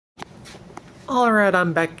Alright,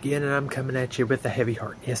 I'm back again and I'm coming at you with a heavy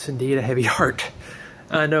heart. Yes, indeed, a heavy heart.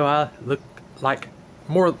 I know I look like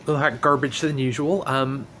more like garbage than usual.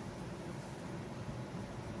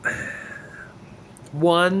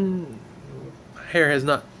 One, hair has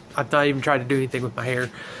not, I've not even tried to do anything with my hair.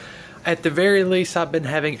 At the very least, I've been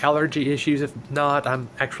having allergy issues. If not, I'm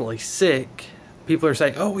actually sick. People are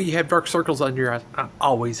saying, oh, you have dark circles under your eyes. I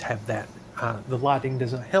always have that. The lighting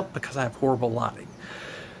doesn't help because I have horrible lighting.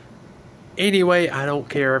 Anyway, I don't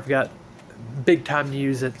care. I've got big time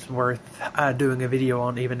news that's worth doing a video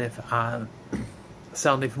on, even if I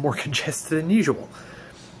sound even more congested than usual.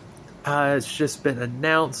 It's just been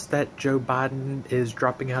announced that Joe Biden is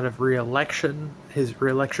dropping out of his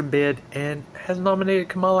re-election bid, and has nominated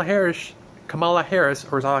Kamala Harris,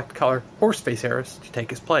 or as I like to call her, Horseface Harris, to take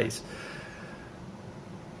his place.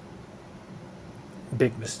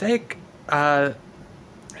 Big mistake.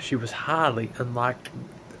 She was highly unliked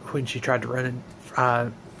when she tried to run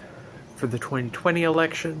for the 2020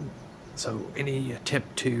 election, so any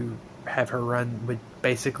attempt to have her run would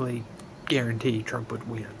basically guarantee Trump would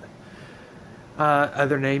win.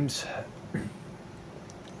 Other names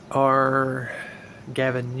are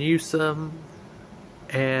Gavin Newsom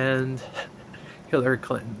and Hillary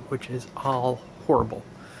Clinton, which is all horrible.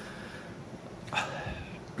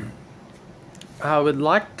 I would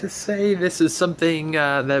like to say this is something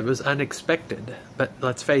that was unexpected, but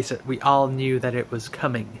let's face it, we all knew that it was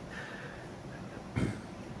coming.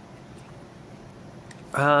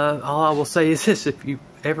 All I will say is this: if you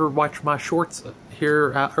ever watch my shorts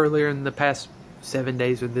here earlier in the past 7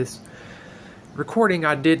 days of this recording,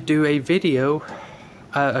 I did do a video,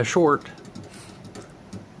 a short,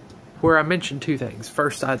 where I mentioned two things.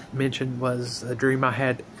 First I mentioned was a dream I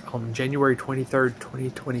had on January 23rd,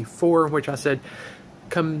 2024, in which I said,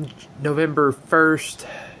 come November 1st,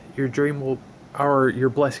 your dream will, or your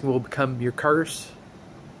blessing will become your curse.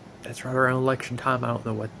 That's right around election time. I don't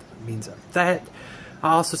know what means of that. I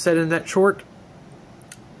also said in that short,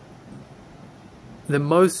 the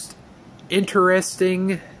most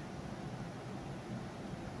interesting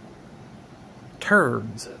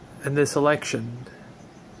turns in this election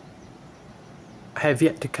have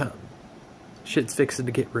yet to come. Shit's fixing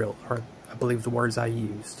to get real, or I believe the words I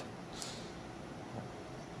used.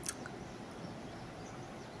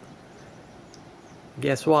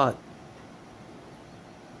 Guess what?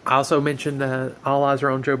 I also mentioned all eyes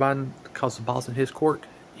are on Joe Biden because the ball's in his court.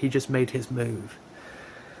 He just made his move.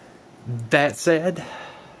 That said,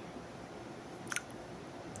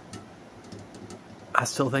 I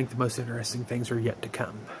still think the most interesting things are yet to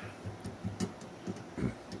come.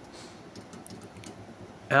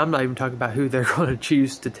 And I'm not even talking about who they're going to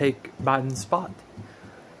choose to take Biden's spot.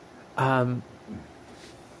 I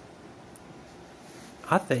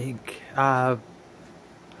think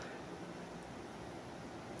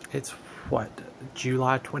it's, what,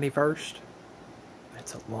 July 21st?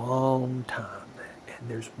 That's a long time. And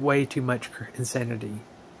there's way too much insanity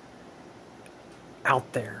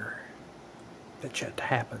out there that's yet to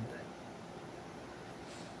happen.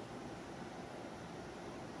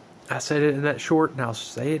 I said it in that short, and I'll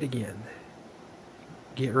say it again.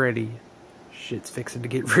 Get ready. Shit's fixing to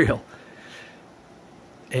get real.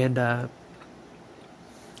 And I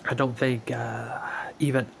don't think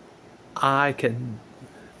even I can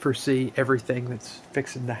foresee everything that's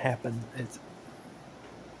fixing to happen.